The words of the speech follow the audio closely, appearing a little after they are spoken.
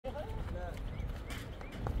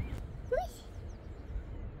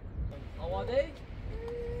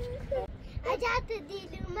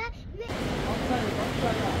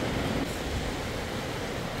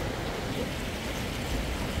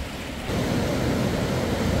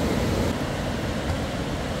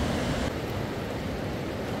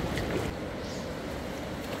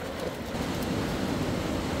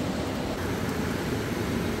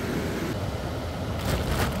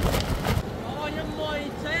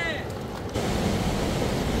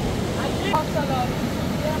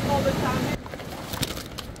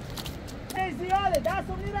زیاده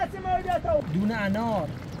دستم میرسه موردیاتو دونه انار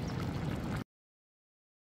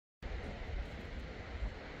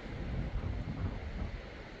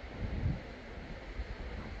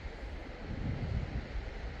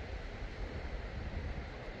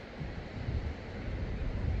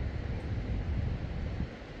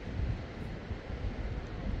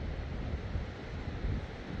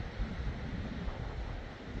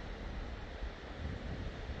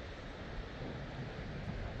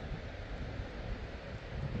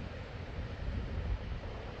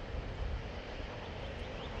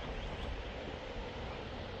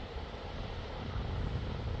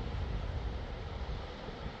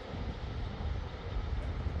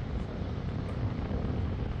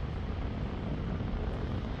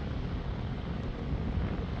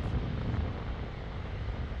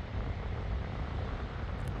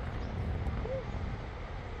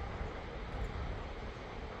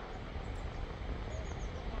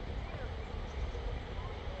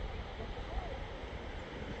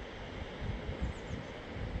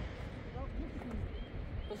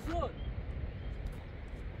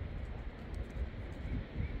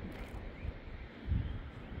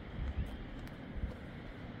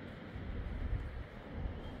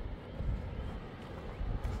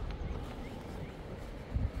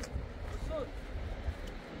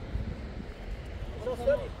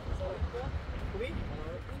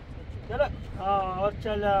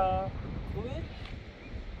چلا خوبی؟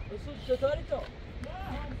 رسول چطوری تو؟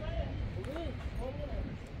 خوبی؟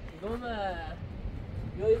 دومه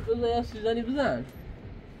یا این بزن یا سیزنی بزن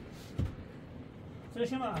چه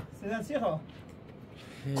شما؟ سیزن چی خواه؟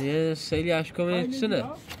 یه سیلی عشقا من یک سنه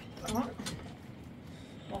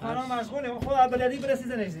مخارم مشغوله خود بلدی بره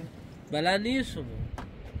سیزنشی بلد نیستم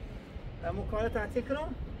امو کار تعطیل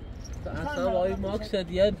کنم؟ اصلا باید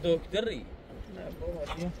ماکسد یه دکتری نه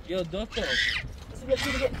بابا یا دکتر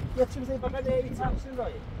یه چی بزنی فقط یه چمشین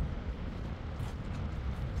رایی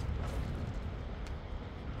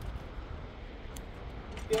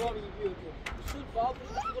بیا بابا بیا بسود بابا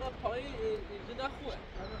برم پای اینجا نخواه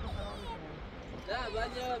نه من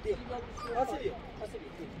یه بیلی بابا حاصلی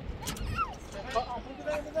آمپول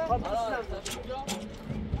بدن بزن دکتر بیا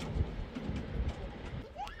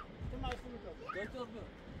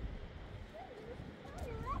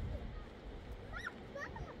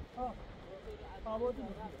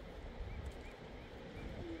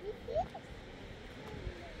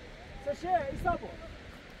Sasha, Istanbul.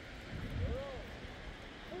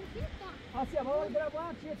 Asya, baba برای با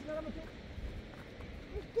هم چیه چیزا میگی؟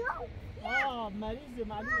 مریض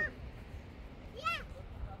معلومه.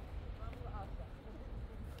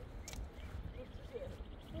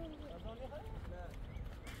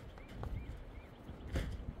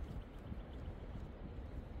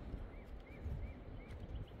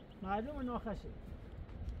 معلومه ناخشه.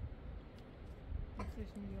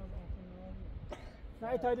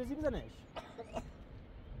 نه تایریزی بزنش.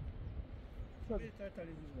 تایریزی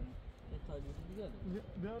بزنه. تایریزی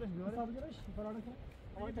بزنه. بیارش فرار کن.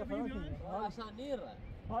 اصلا نیره.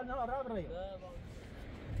 نه را برای.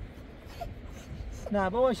 نه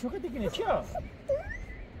بابا شوخی دیگه چیه؟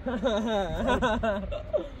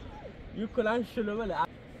 یو کلان شلو بله.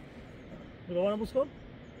 دوباره بوس کن.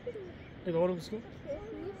 دوباره بوس کن.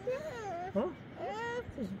 ها؟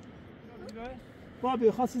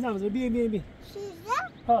 بابی خاصی زن بیا.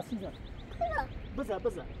 سیزن؟ ها سیزن. بزن.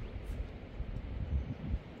 بزن.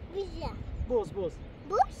 بوز.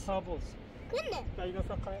 ها بوز. کنه. داینا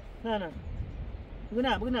فقط. نه. بگو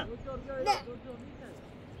نه.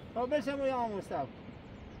 نه. بشم و یا مستعب.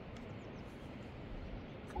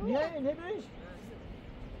 نه بیش.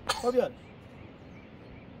 بیار.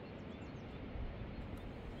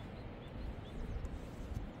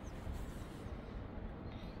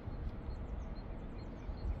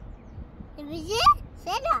 بيجي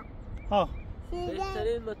سنة ها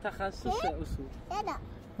بيشتري متخصص أصول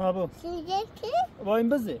ها بو سيجي باين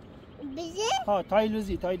بزي ها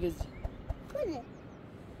تايلوزي كله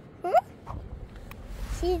ها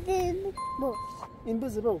سيدي بو این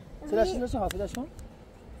بزي بو فلاش ها فلاش ها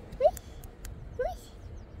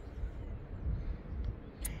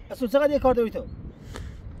اصول چقدر یه کار داری تو؟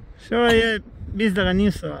 شاید 20 دقیقه نیم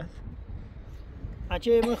ساعت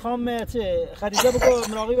اچه میخوام چه خدیجه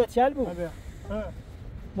بگو مراقب چل بو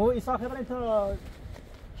مو ایسافه بریم تا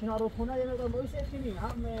کنار رودخونه یه مقدار مویش کنیم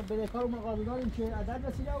هم بدهکار و مقابل داریم که عدد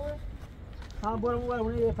رسیده و هم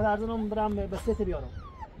برمونه پدرزنم برم به ست بیارم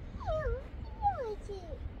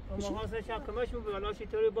ما خواستش هم کمش بود بلاش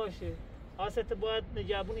اینطوری باشه خواست باید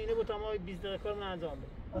نجابون اینه بود تا ما 20 دقیقه کار من انجام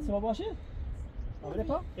بدیم اصلا باشه؟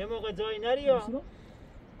 یه موقع جایی نری یا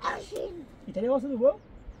ایتالیا واسه دو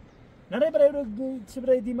نره برای رو چه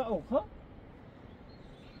برای دیما او ها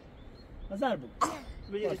هزار بود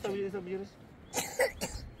بگیرش بگیرش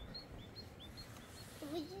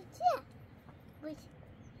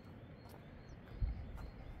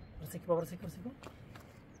برسک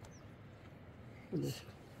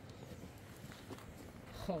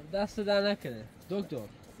خب دست در نکنه دکتر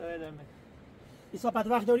ایسا پت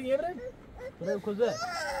وقت داری بریم؟ بریم کجا؟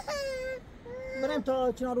 بریم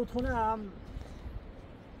تا چنان رودخونه هم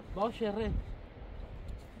باشه ره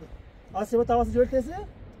آسیب تواس جور تسه؟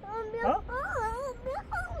 ها؟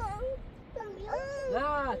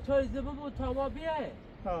 نه تو ایزه ببو تا ما بیای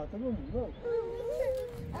ها تا بمون برو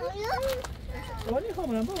ولی خب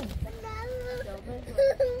برم برو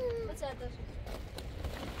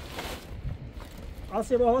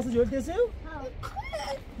آسیب هواس جور تسه؟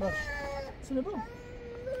 باش سنه برو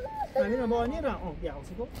نمیرم با آنی را آه بیا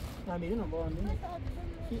آسیب برو نمیرم با آنی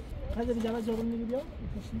خیلی دیگه جواب میگی بیا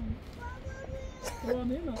با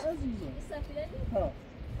آنی را عزیزم ها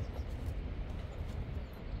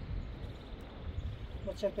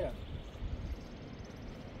متشکرم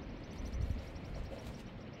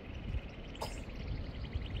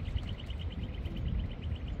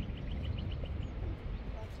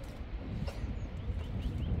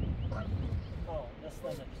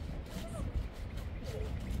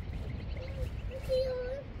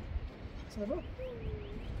Snabba?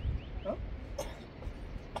 Ja?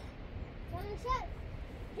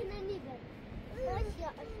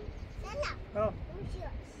 Ja.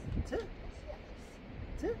 Till?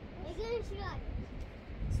 Till?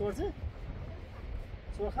 صورته؟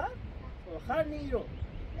 صورخر؟ صورخر نیرو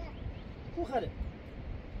کو خره؟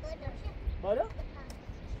 بالا؟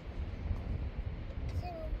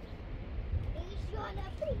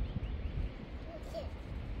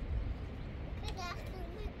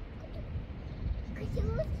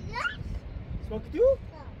 اسمه کدو؟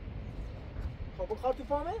 خب بخواه تو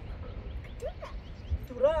پامه؟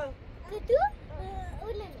 تو را؟ کدو؟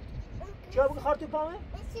 اولا چرا بخواه تو پامه؟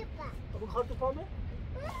 بخواه تو پامه؟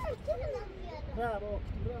 نه با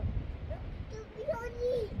کدو را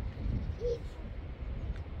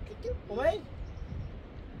اومه؟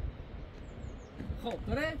 خب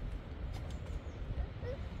بره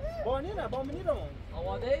با نیره با منی رو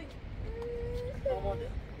آماده؟ آماده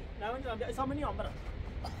نه من جانم ایسا منی هم برم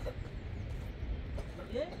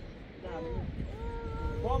یه؟ نه منی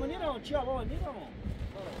با منی رو چیا با منی رو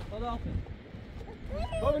خدا حافظ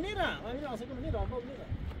با منی رو من میرم سکن منی رو با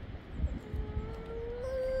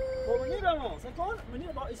منی رو سکن منی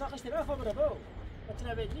رو با ایسا خشتی رو خواه بره با بچه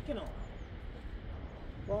نوید کنو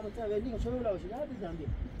با من نوید نیکنو چه بلا باشی نه بزن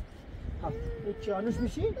بیم چی آنوش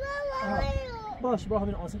میشی؟ باش با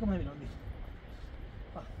همین آسه کم همین آن میشی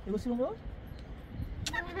یه بسیم با؟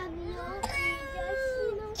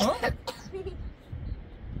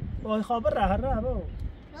 با خواب ره با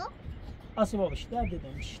آسه با بشی در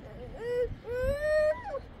دیدم بشی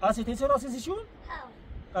آسه تیسه راست کنسیشون؟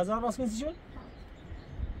 قضا راست کنسیشون؟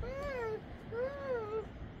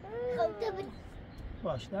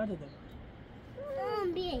 باش در دیدم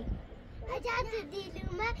بیایی اجازه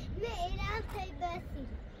دیلو ما ایران خیلی باسی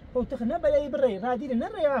او تخنه بلایی بری را دیل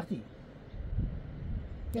نره وقتی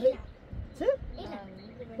چه؟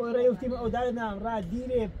 او را یفتیم او دردم را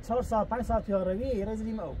دیل 4 ساعت 5 ساعت یا روی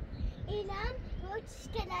رزلیم او ایران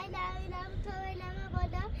روچ که ایران تو ایران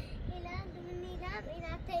بالا ایران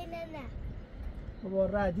ایران تا ایران نه بابا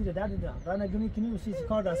را دیل دردم را نگمی کنی و سیسی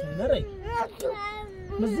کار دست می نره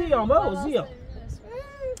مزیام با زیام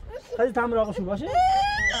خیلی تعمل آقاشون باشه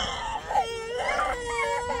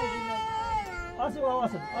آسیب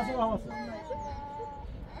آواسم آسیا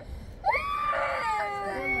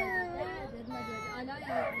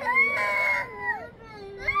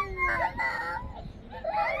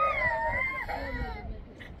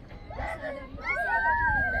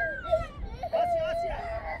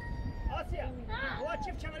هو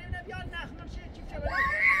چیف چمری نبیاد نخنم شه چیف چمری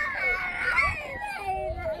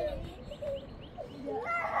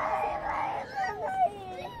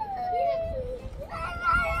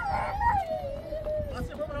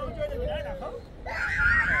آسیا خب راو جای نمیده نخواه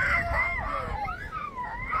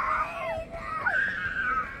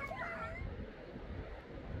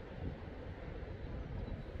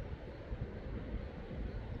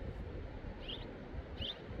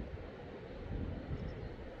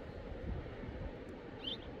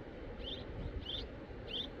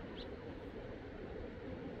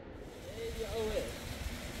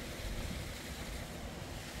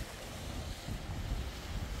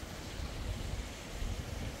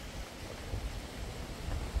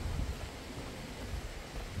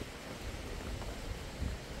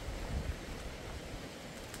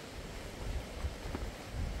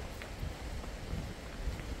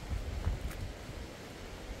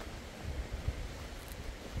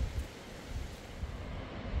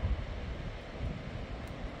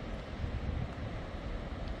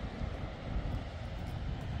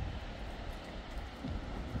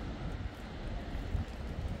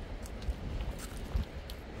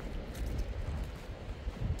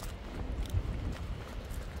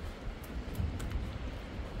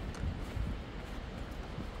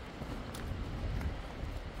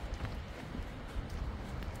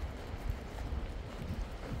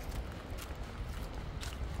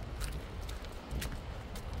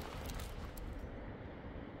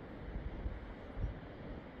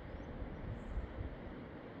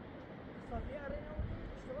قبلی اره نبودی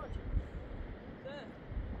اشتباهی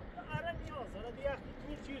نه اره نیاز حالا دیگه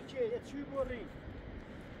تور چیه یه چی بریم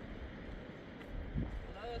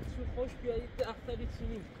حالا چون خوش بیایید دفتری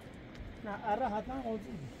چینی نه اره حتما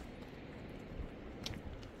قاضی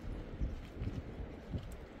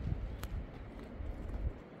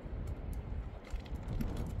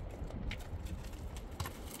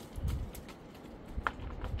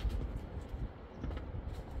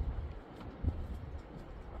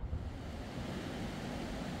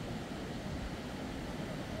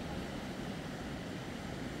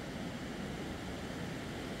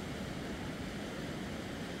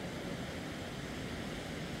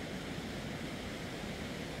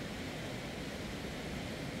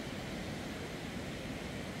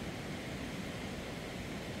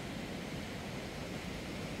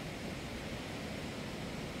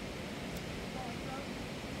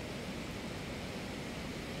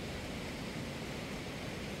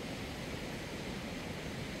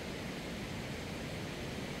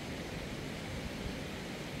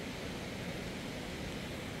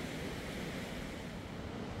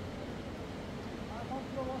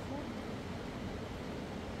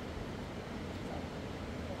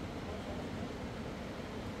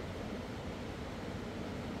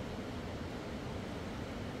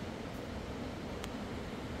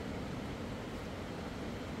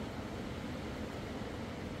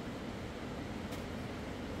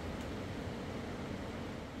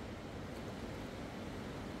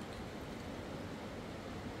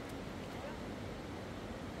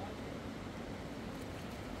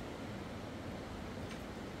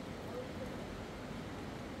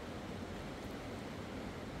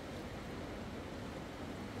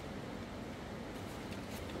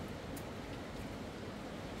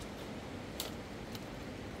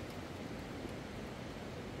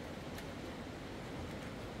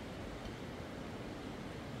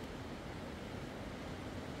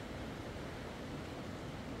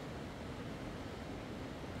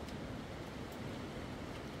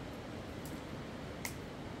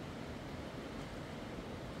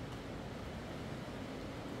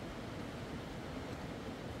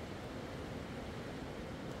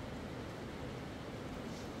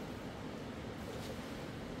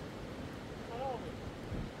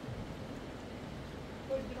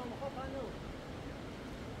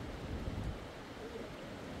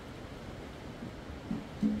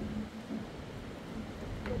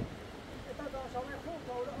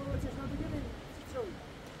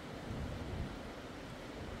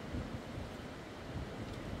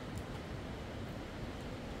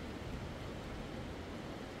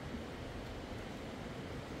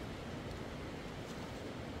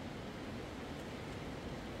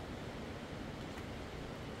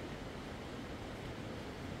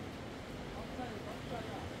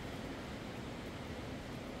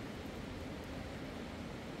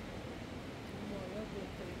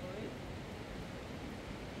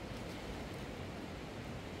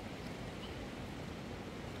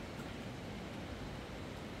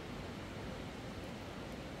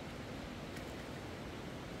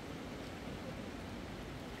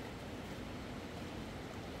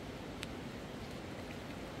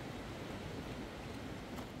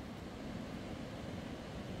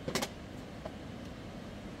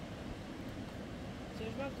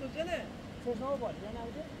چشمم کجاله؟ چشمه باید یا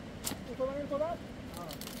نبوده؟ تو بریم تو بعد؟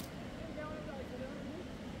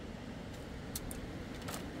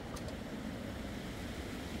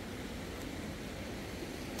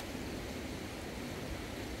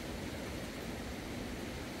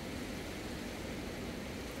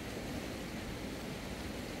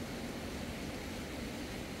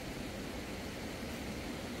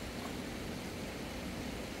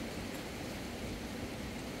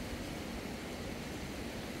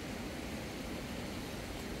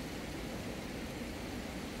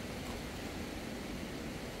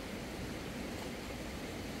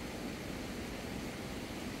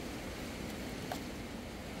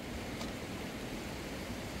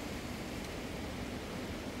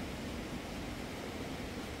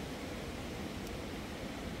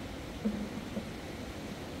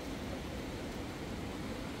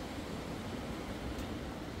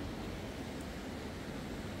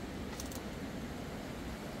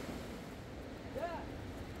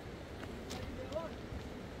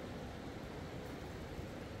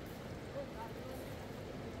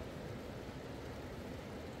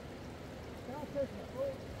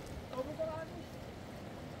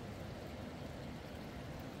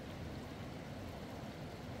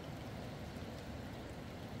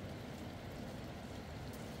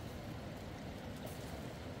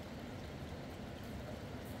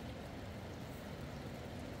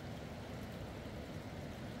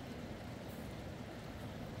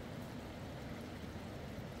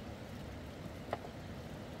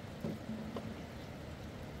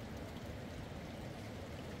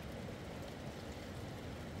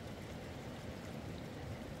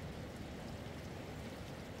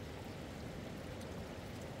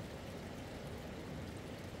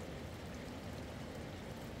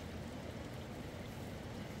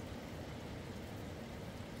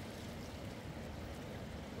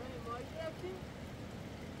 رفتی؟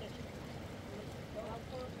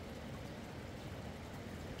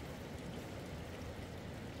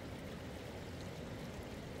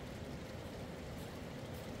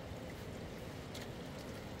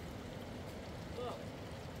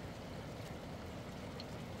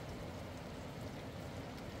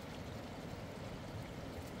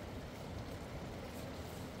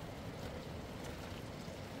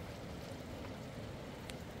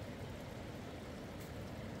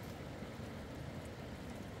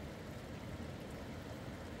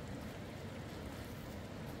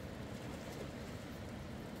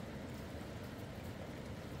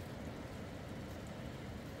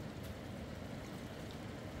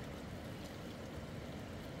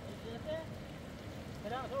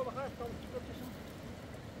 لا تو بخاف تشوف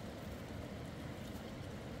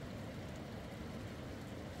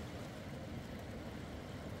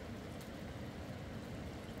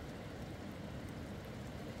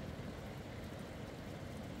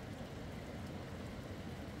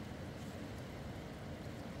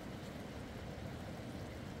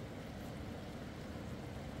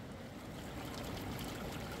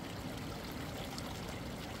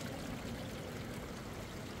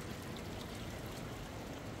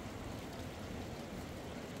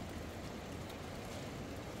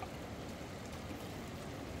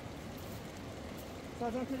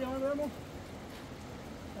سازن که جوان برمو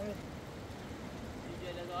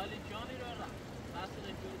دیگه لگالی جانی رو رفت بس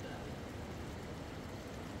رفیق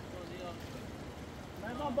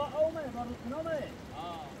من با اومه با رسکنامه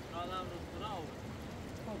رادم رسکنه اومه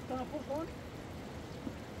خب تنفر کن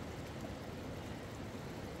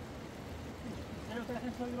سلو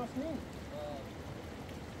تلخین سوی رسمی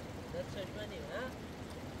دست چشمنی ها؟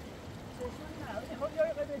 چشمنی نه این خود جای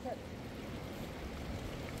قیبه کرد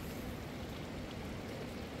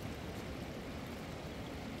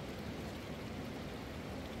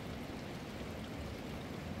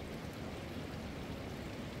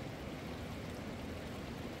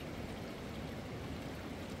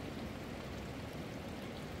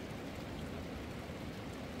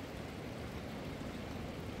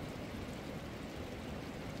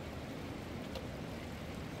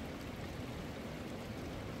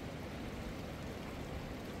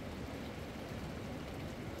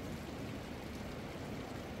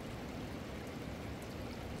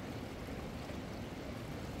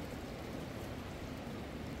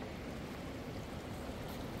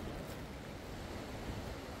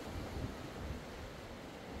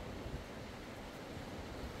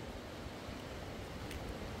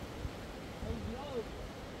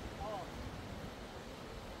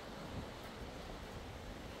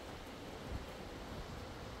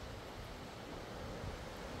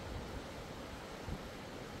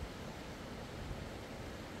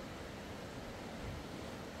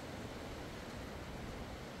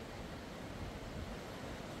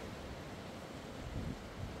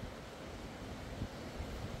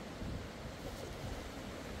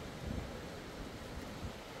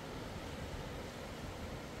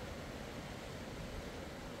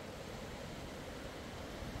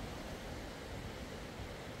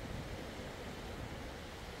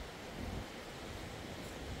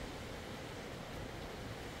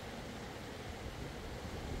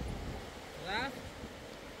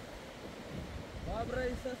باب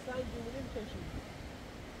رئیس سنگ جمهوری کشید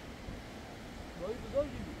باید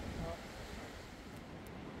بزرگی بود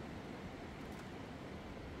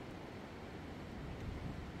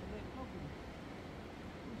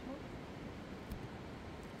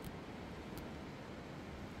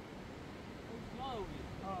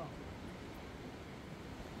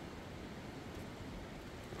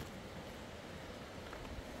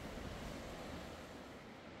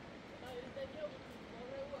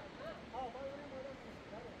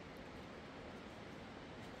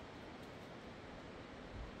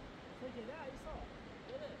لا يصاب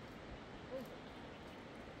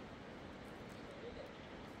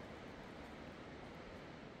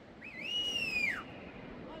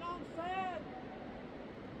سلام سيد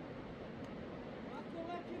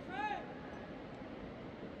الله كيفك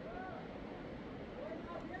وين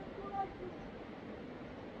ابيض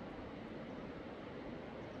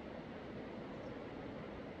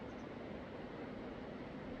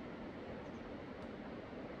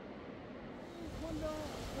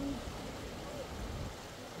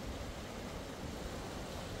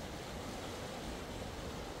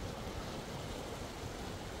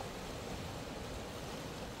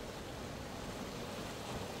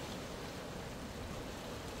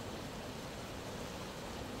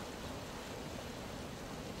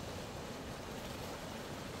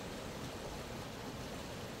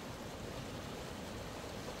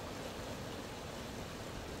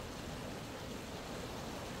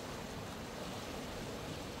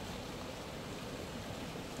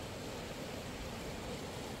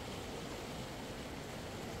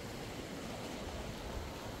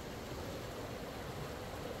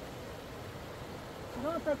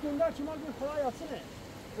نه تکونده چی مال بی خدای آسونه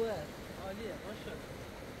خوبه عالیه ماشاءالله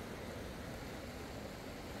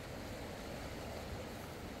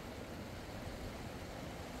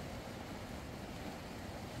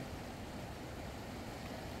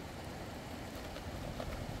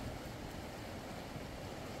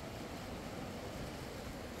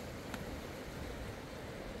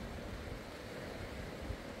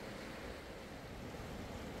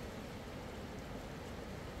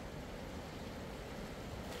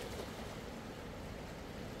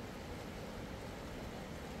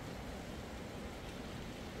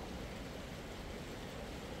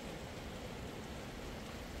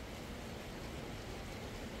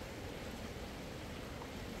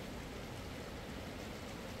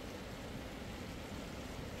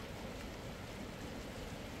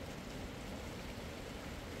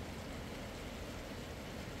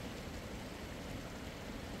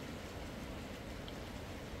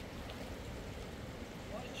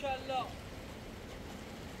ماشاءالله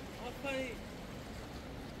آفرین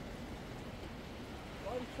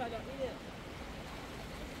ماشاءالله اینه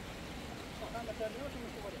من به ترجمه‌اش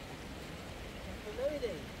می‌خوره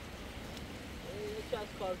خیلی یکی از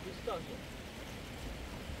کار دوستاشه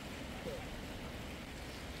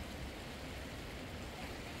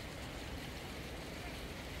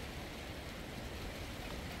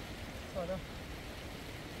سلام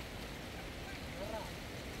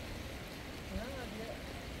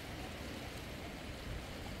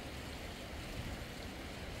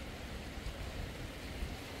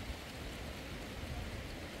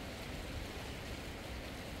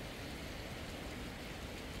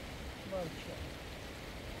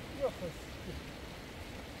يخص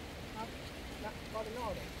لا قال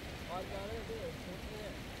ناره قال داره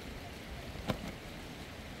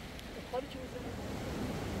به خارج میزنه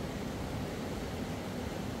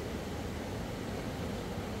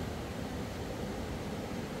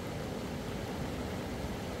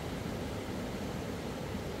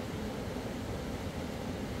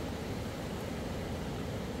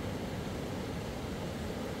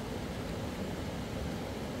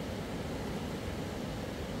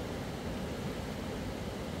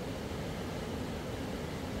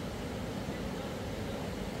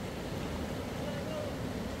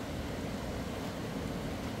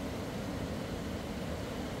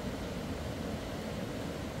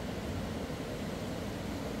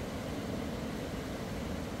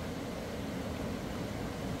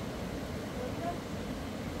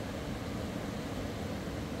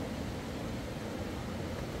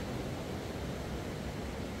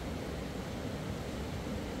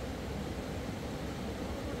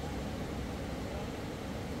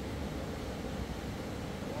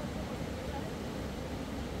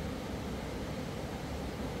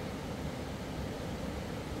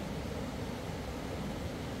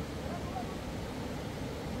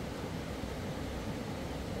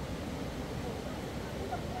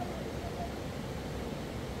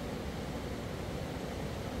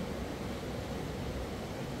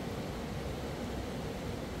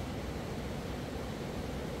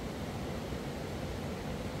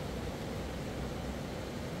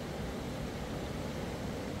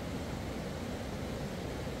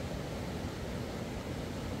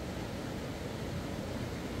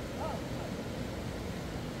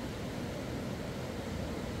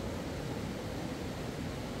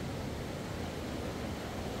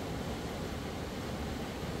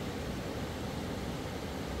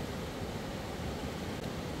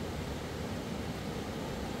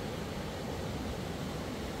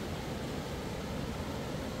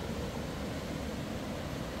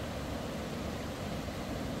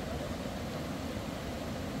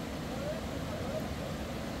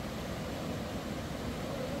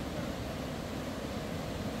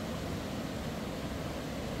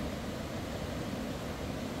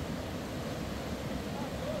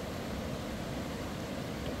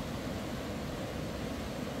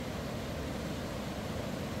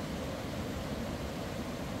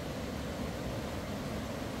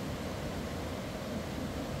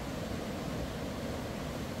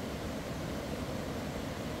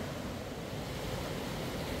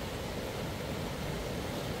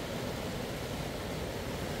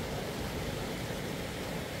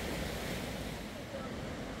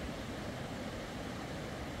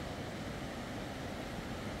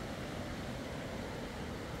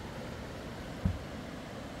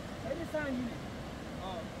سنگینه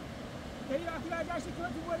خیلی وقتی برگشتی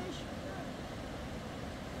تو بارش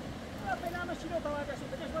فعلا همه چی رو تا برگشتی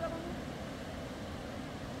بجاش بالا بمون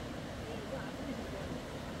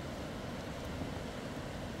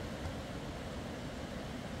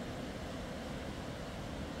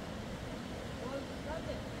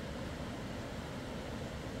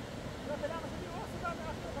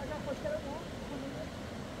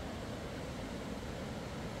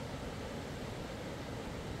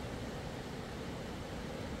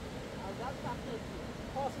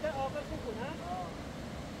فاصله آخر خوب کن ها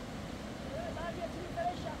بعد یه چیزی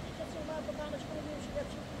برای شخصی کسی اومد با فهمش کنه نمیشه یه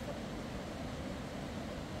چیزی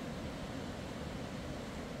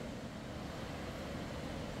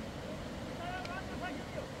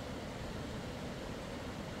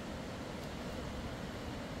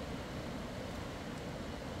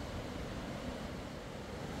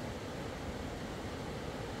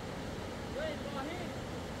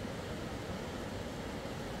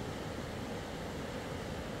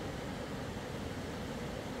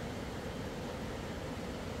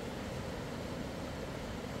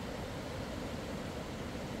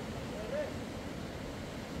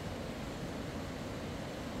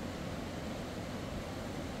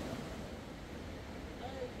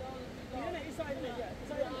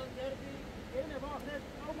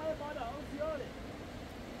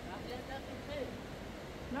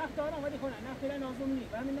نفت دارم ولی کنه نفت خیلی نازم نی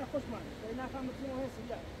و همین نفت خوش من ولی نفت هم بطیم و هستی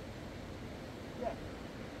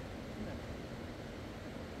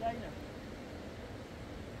یا اینه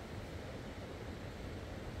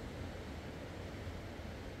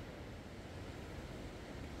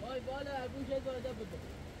وای بالا ابو جای داده بده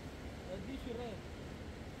دی شوره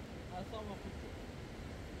اصلا خوب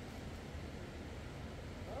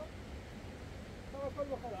توکل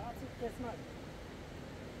بخدا عطی قسمت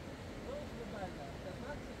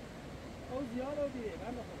او زیاده و دیگه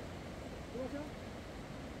من بخدا تو باشم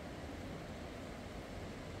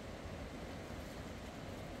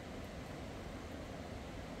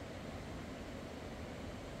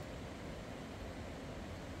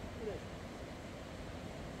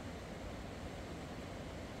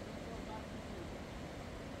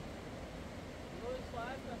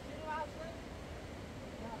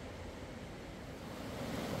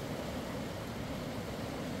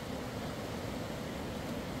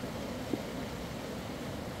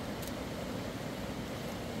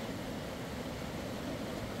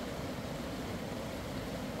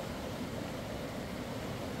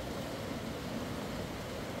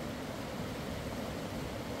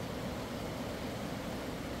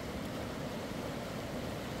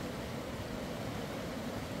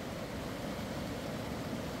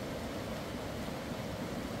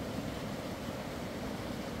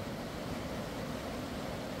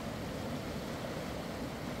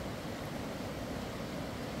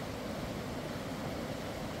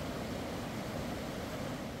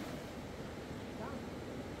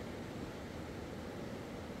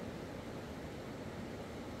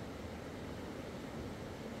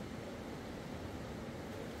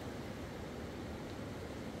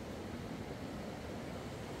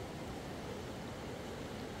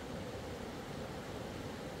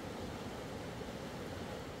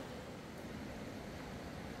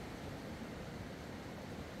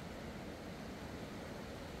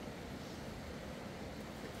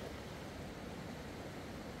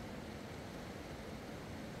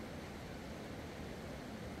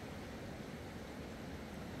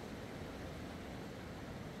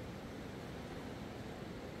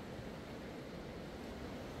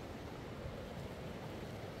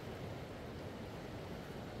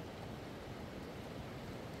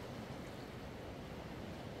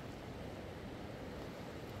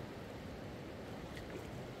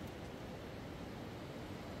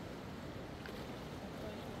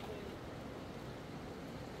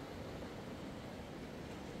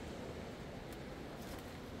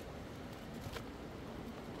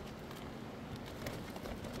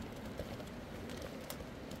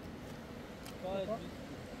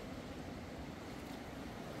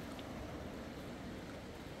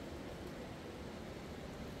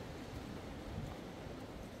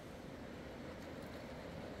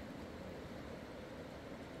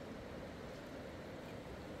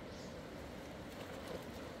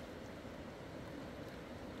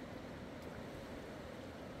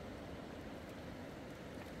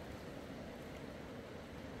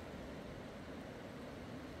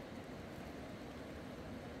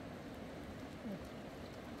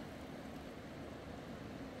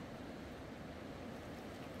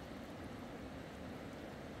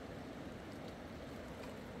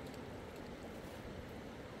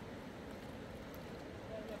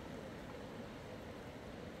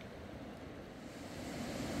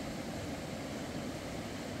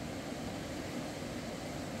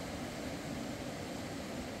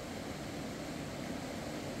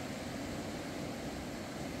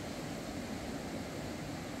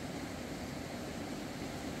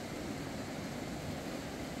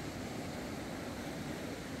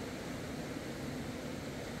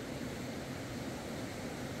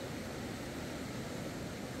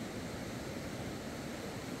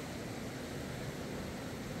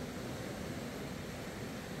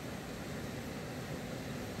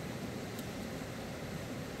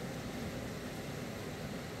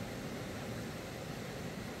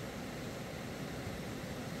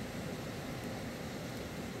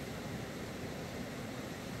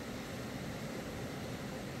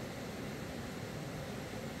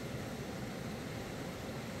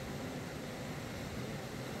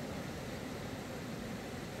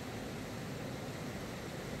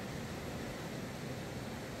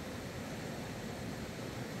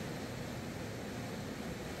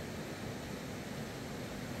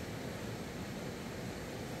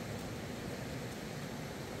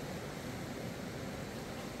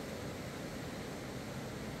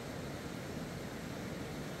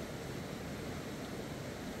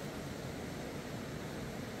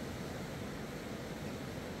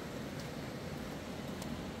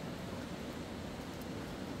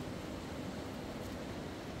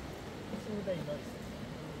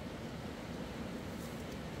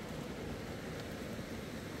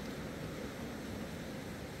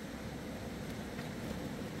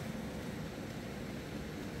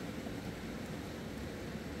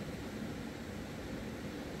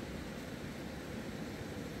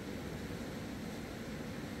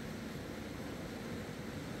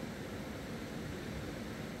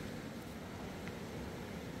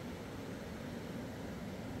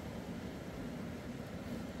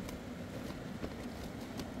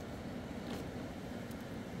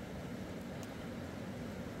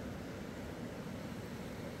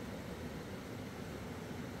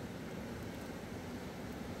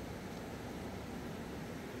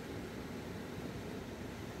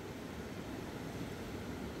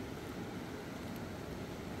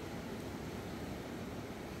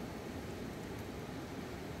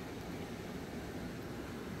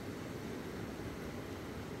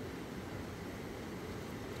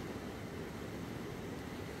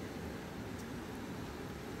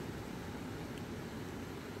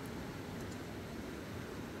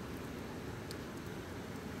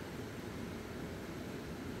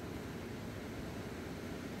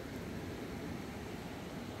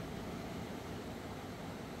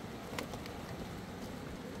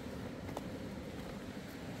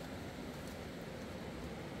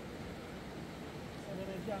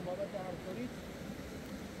بابت هر کاری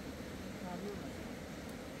ممنون هستم.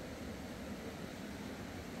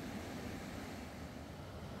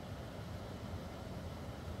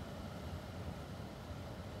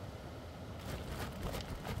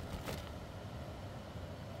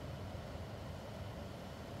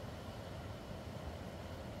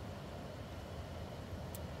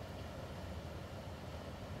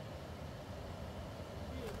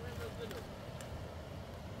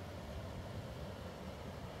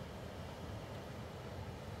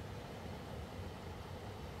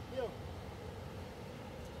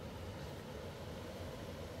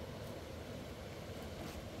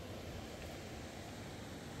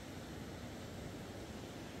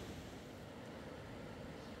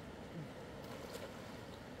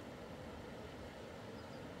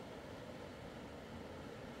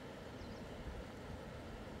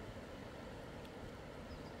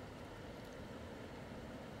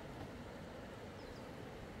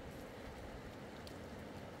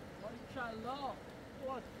 ماشاءالله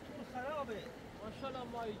تو خرابه.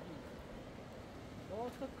 ماشاءالله مایی جون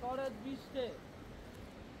تو کارت بیسته.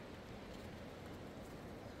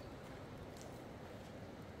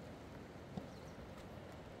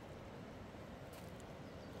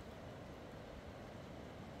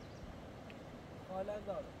 حالا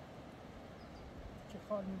دارم چه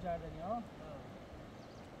خال می‌جردنی ها؟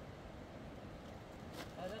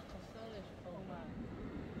 آره قصدانش اومد.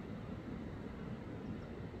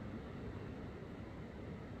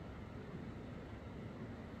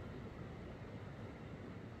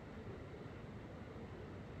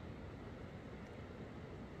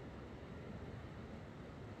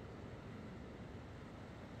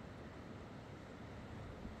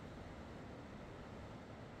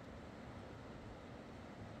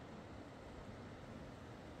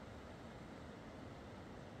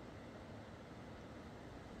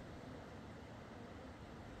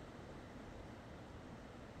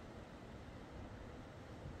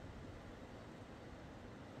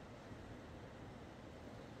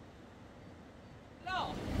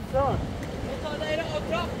 سان تا دایره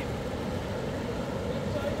اتراق کنیم.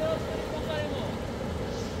 چای درست کنیم بخوریم و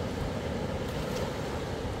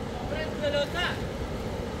بریم جلوتر.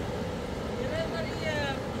 یه مقدار این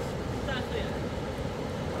سختیه.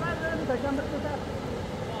 من دارم می‌کشم به تو.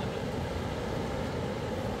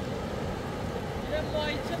 یه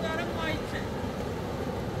ماهیچه داره ماهیچه.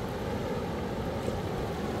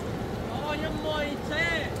 آقا یه ماهیچه.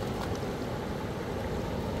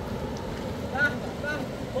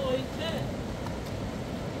 ماهیچه.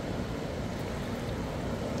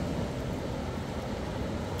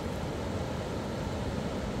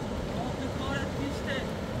 آقا کارت بیسته.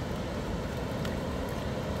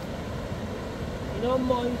 اینا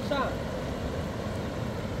ماهیچه هم.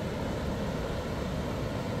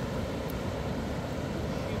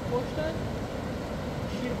 شیرپشتن؟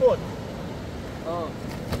 شیربود.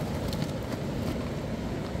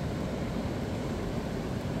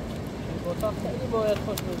 شیرپشت خیلی باید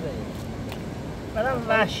خوش بزنید. برام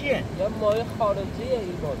وحشیه. یه ماه خارجیه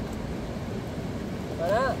این بود.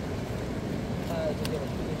 برای دیگه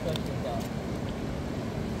بشونی شد اینجا.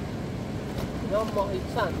 اینا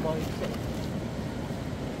ماهیچن ماهیچه.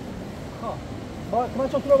 با من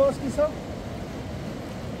چطور رو باز کیسا؟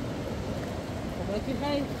 کمکی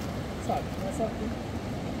خیلی؟ سال مثلا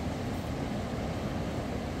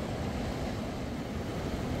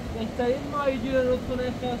بهترین ماهیگیر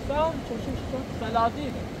رودخونه خراسان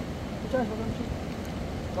سلاح‌الدین. چشم بگم چی؟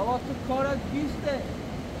 بابا تو کارت بیسته.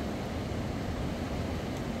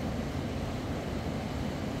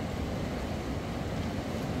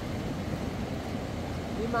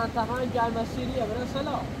 این منطقه گرمسیریه برای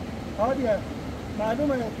سلاح. دیگه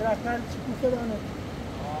معلومه درختر چی کوفته دانه.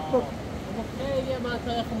 خب خیلی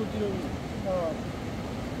منطقه خمودی رو می‌بینی.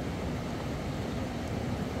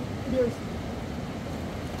 بیایست.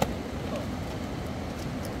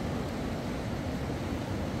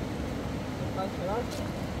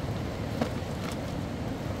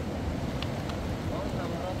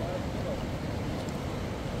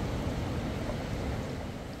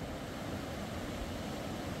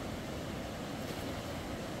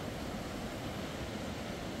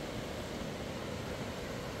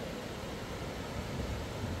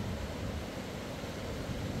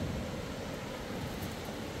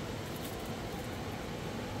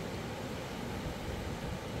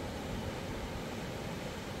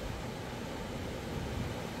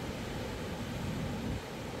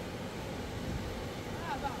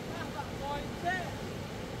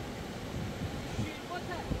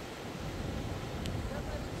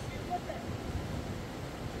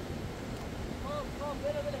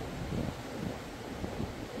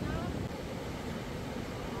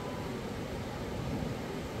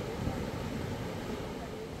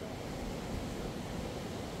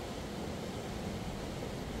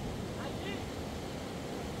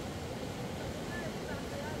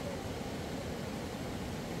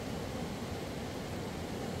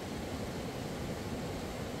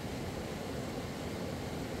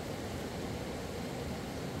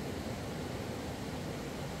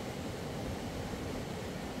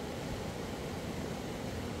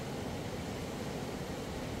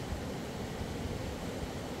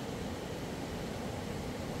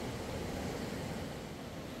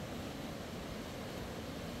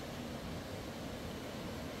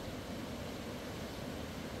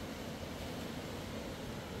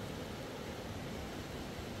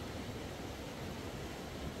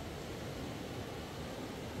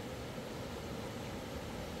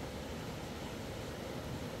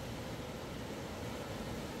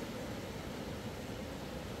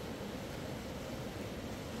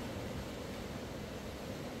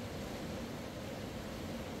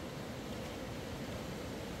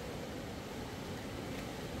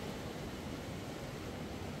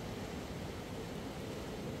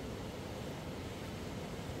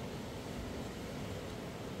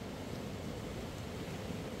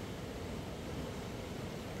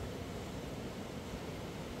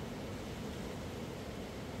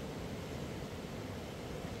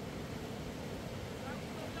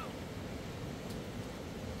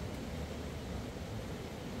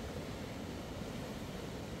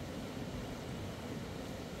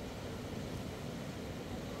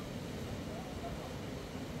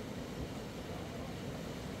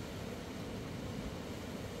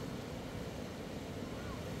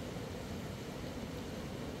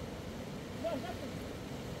 نه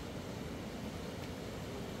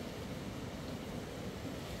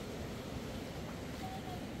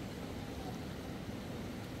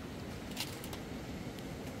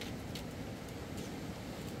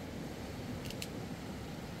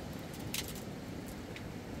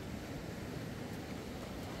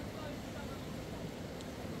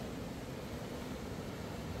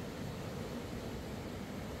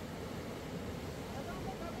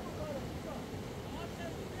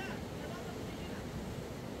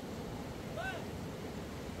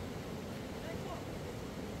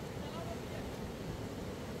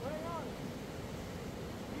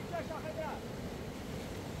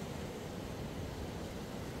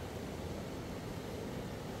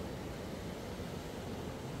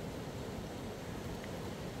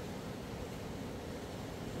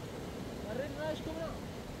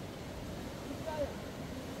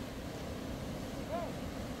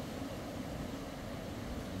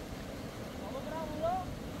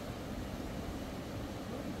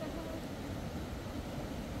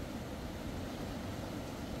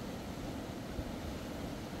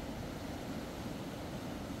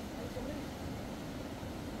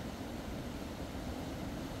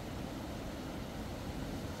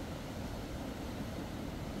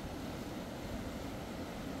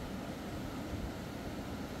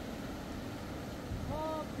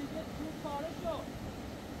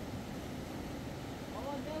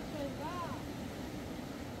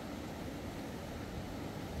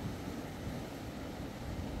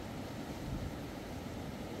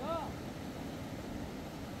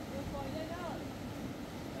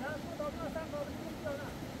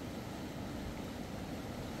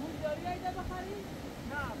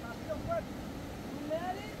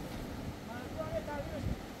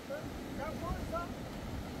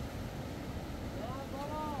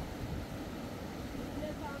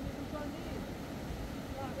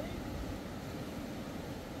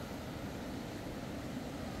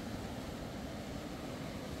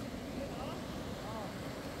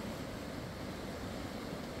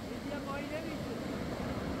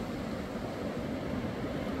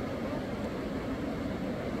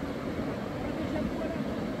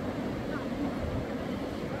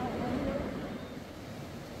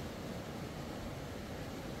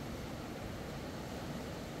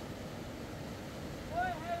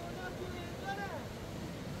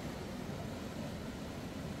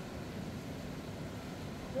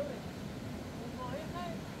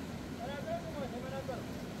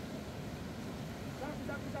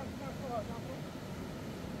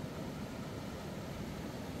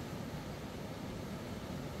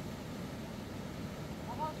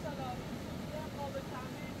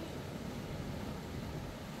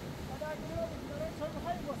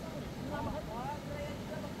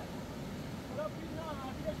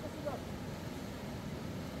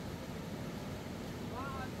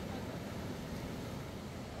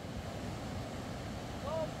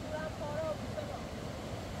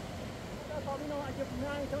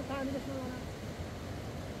تعمیرش می‌کنم.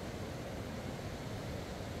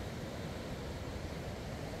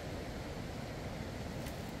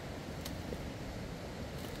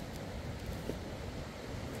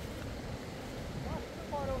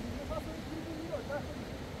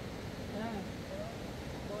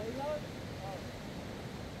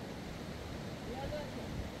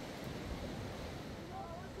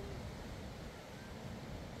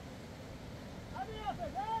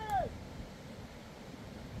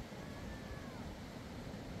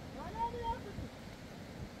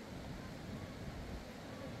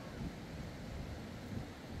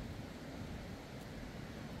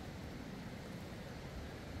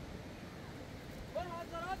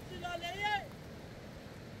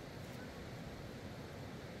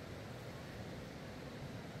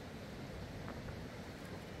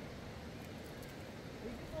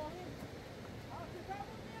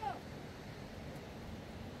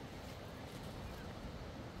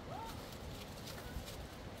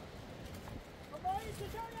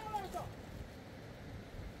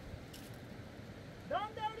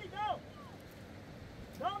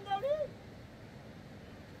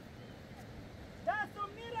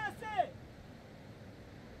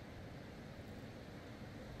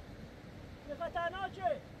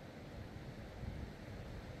 خطرناکه.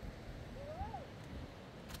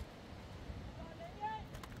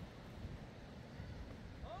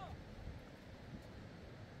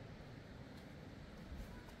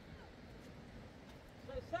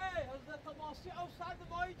 از تماسی او سرد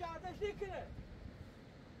مایی گردش نکنه.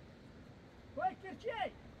 باید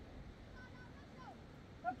کرچه؟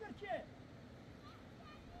 کرچه؟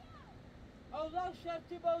 اوضاع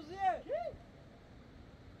شرطی بازیه. چی؟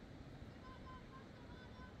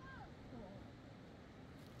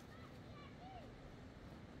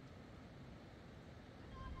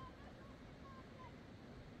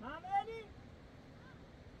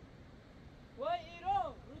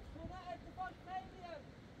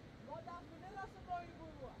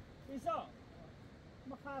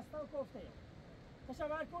 خسته و کفته.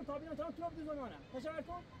 تشاور کن تا بینم تو دو زمانم. تشاور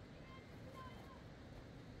کن.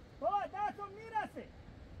 بابا دستم میرسه.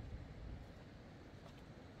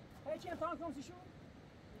 هیچ امتحان کنم سیشون؟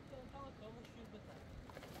 هیچ امتحان کنم شیر بزن.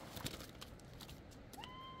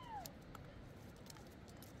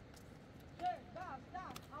 دست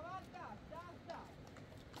اول دست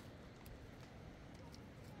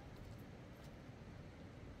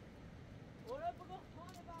اوره بگو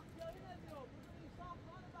خان بختیاری ندیو بگو ایسا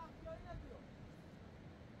خان بختیاری ندیو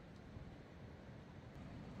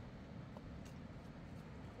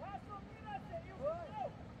دستم میرسه یو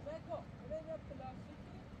سیکو اوره اینه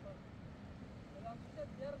پلاستیکی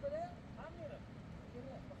در بره هم میره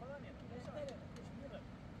میره بخدا میره بهتره میره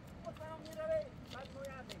مطمئن میره بعد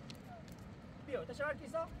نویه بیا تشاور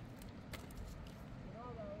کیسا؟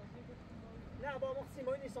 نه با مخصی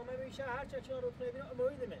موی نیستم من میشه هر چه چهار رو ببینم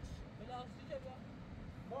مویدمش پلاستیکه بیا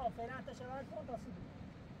با فعلا تشاور کن تا سیدی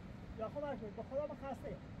یا خب برکن با خدا من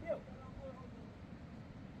خسته بیا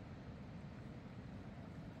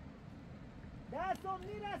دستم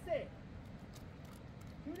میرسه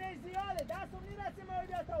کونه زیاده دستم میرسه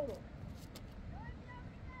مویدیت او رو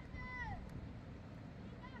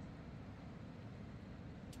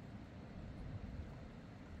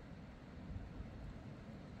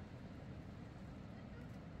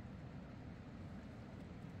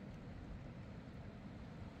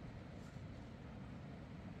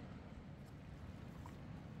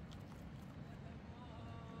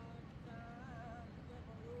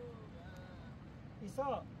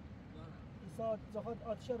ایسا زخواد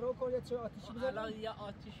آتیش رو کن یا چه آتیشی بزنی؟ الان یه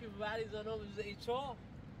آتیشی بریزنم زیچا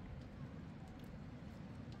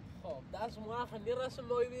خب دست موقع نیرسم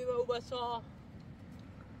مویدی به او بسا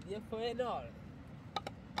یه فینال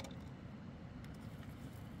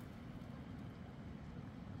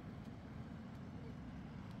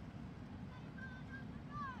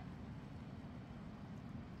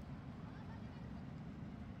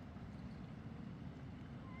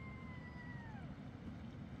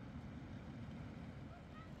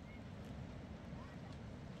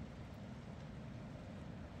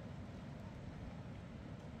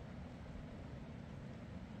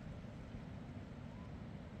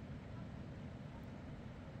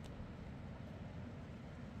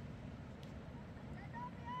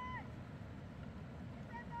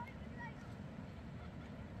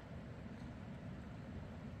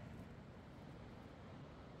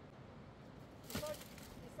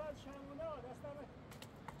شمونه دستم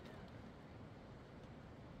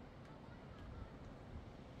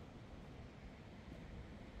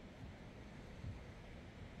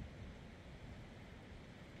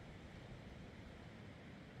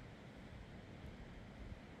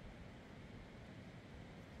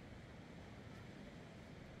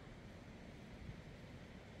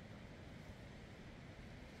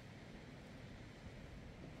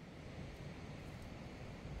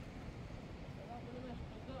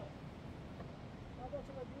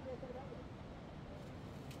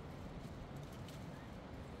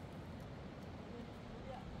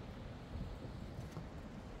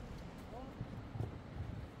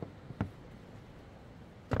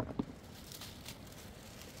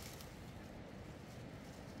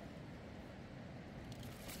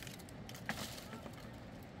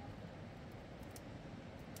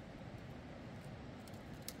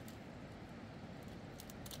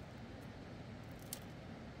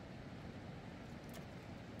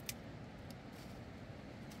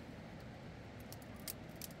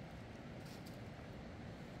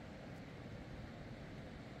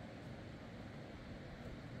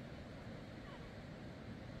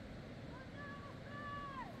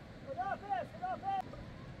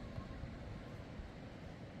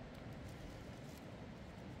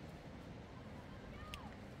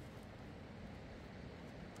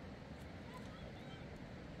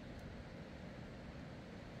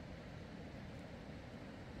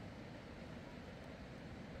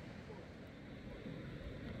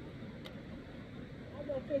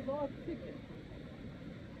Pessoal, fica.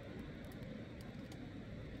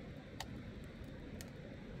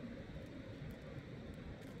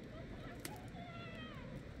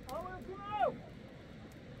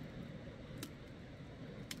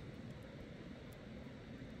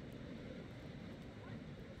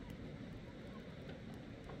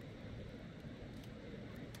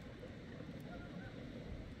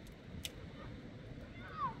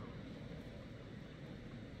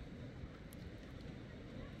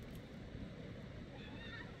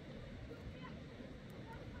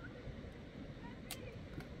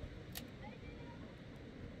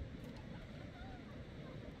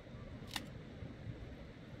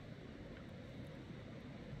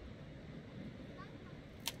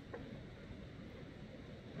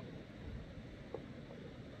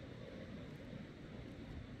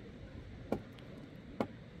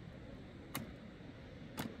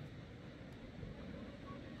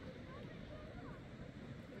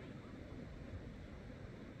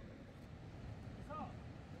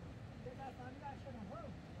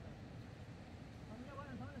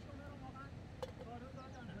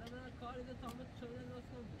 دیگه تامت شده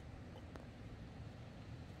راستم بود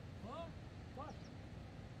ها؟ باش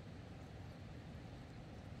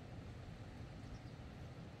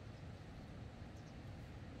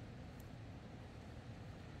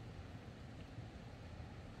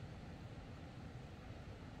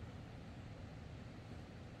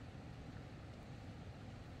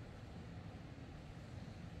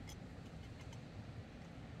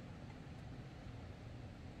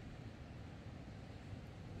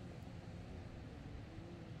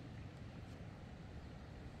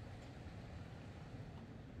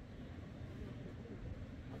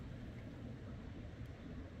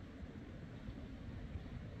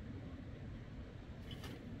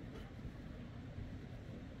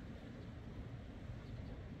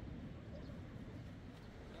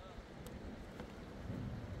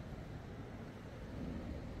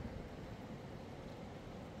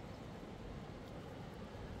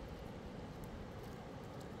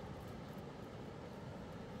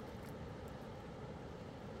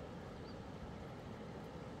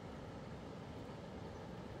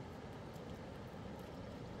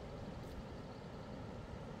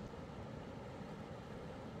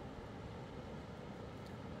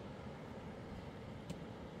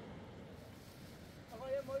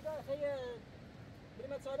مایده خیلی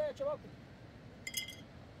بریم ساله چه باکنی؟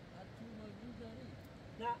 تو موجود داری؟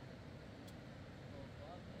 نه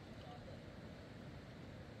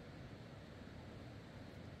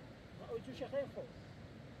اوی توشه خیلی خوب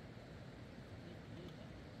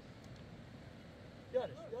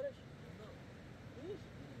بیارش بیش؟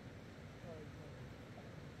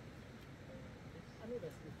 امی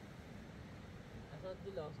بسید اصلا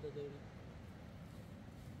دل آسده داری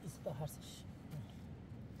ایستا هرسش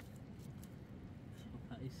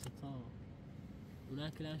ایستا اونا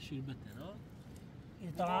کلان شیربتن ها؟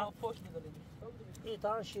 ایتا فوش بداریم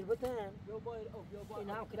ایتا شیربتن بیا بایر او بیا بایر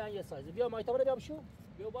این هم کلان یه سایزه بیا مایتا بره بیام شو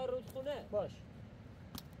بیا بایر رودخونه باش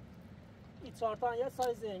این چهارتا یه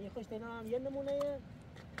سایزه این خوشتینا هم یه نمونه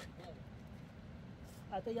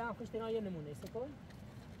حتی یه هم خوشتینا یه نمونه ایستا کن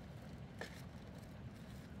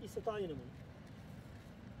ایستا یه نمونه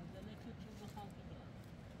ازنه چی بخوام بگیرم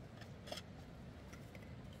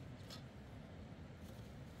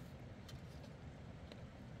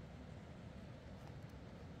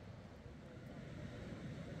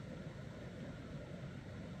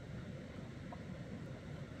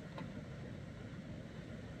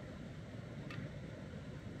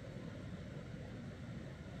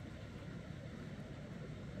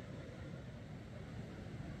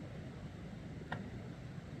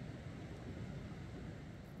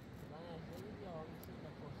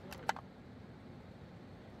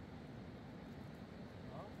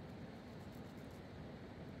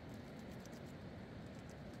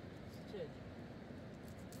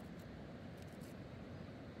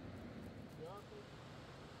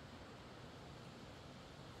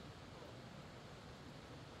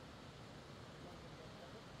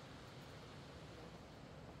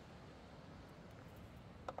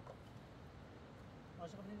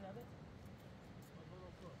عاشق بدین نبید؟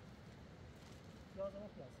 لازم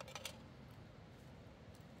اخلاص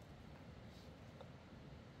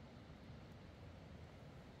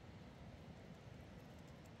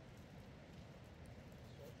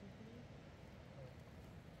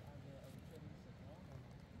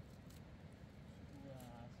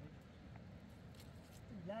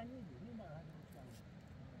یعنی این مرحله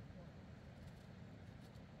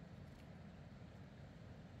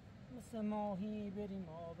مثل ماهی بریم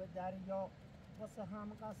آب دریا واسه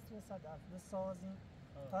هم قصر صدف بسازیم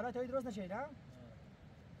تاره توی درست نشه نه؟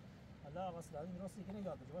 الله آقا سلاحدین درستی که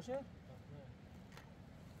یاد بجه باشه؟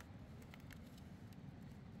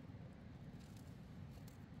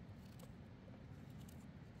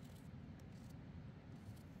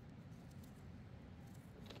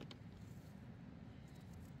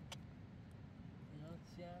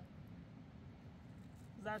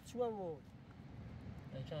 زرد چوه بود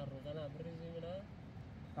چند روزه هم بریزیم نه؟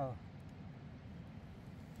 ها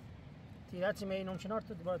تیراتی می اینم کنار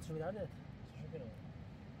تو دوباره تشو میدارده چشو کنم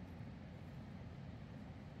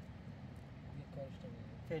یک کارش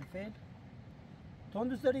تمید فلفل تون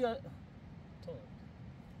دوست داری یا؟ تون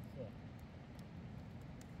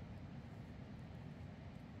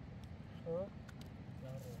خب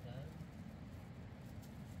یا روزن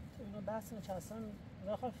تو اینا بحث اینه که اصلا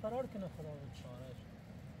بخواه فرار کنه خدا بود چارش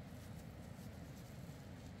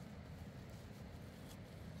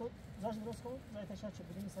تو زرش درست کن زای تشت چه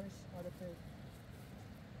بگیم سرش عادت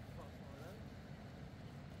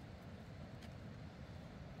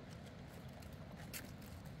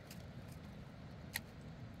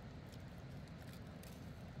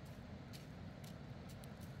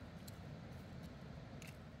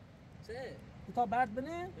سه تا بعد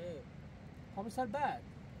بنه اه خامس سال بعد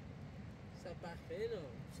سبخ فينو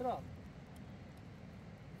سرا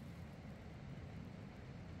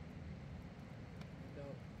لا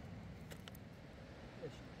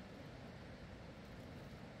ايش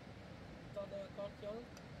طالع كارتيان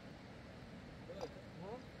اه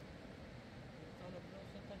ها طالع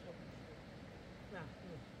بلوس انت شو نعم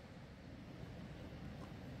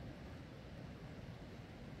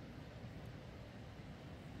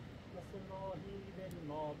مثل ماهی بریم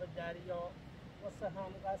ما به دریا واسه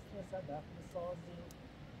هم قصد صدف بسازیم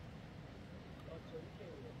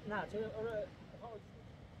نه چه آره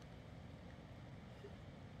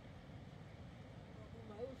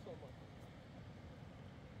ما هو صوما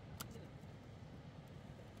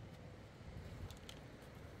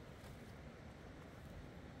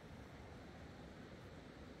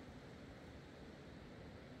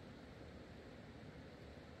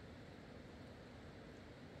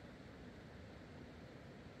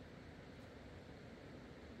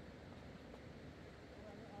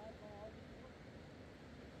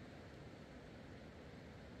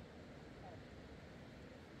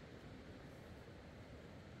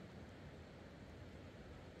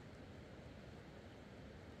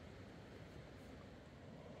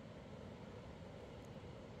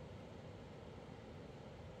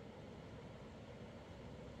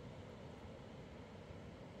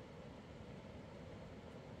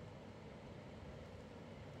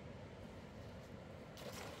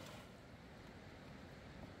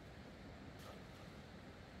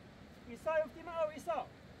ایسا یفتی ما او ایسا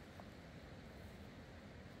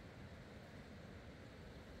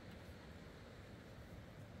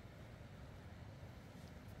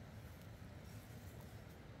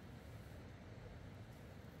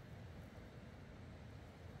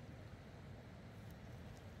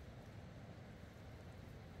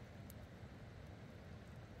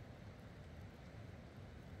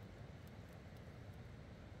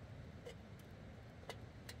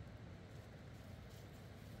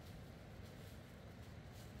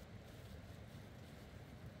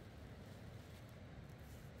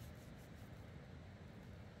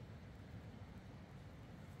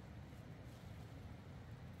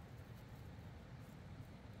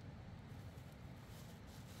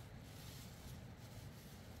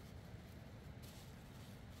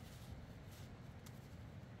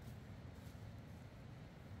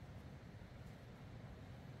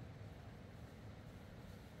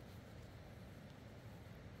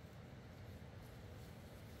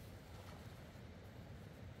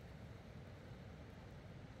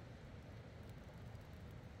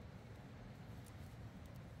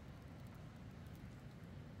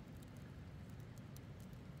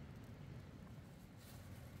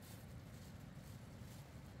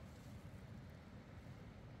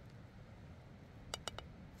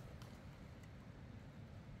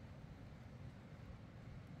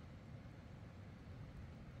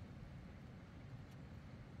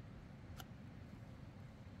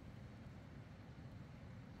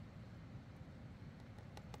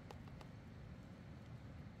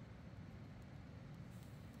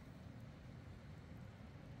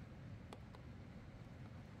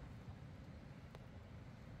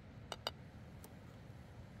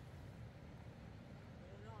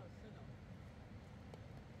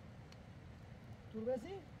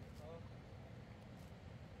توربزی؟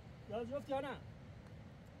 یاد جفت یا نه؟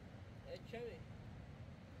 کمی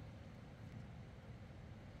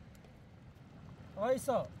آقا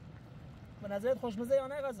ایسا به نظرت خوشمزه یا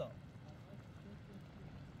نه غذا؟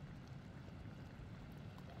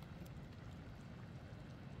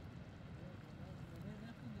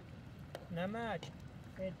 نمک،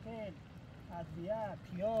 فلفل، ادویه،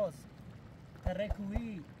 پیاز،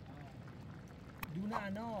 ترکویی، دونه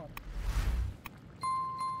انار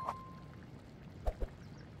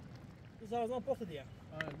بذار از آن پخت دیگه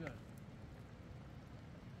آره بیار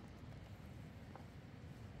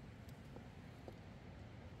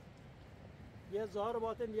یه زهر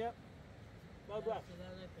باطن یه با گوشت صدا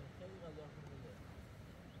نکن خیلی غذا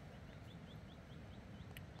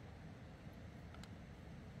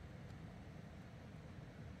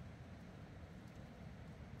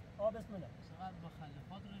خونده بسم الله چقدر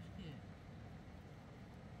مخلفات رشتیه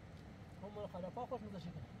هم مخلفات خوشمزه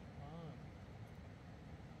شکن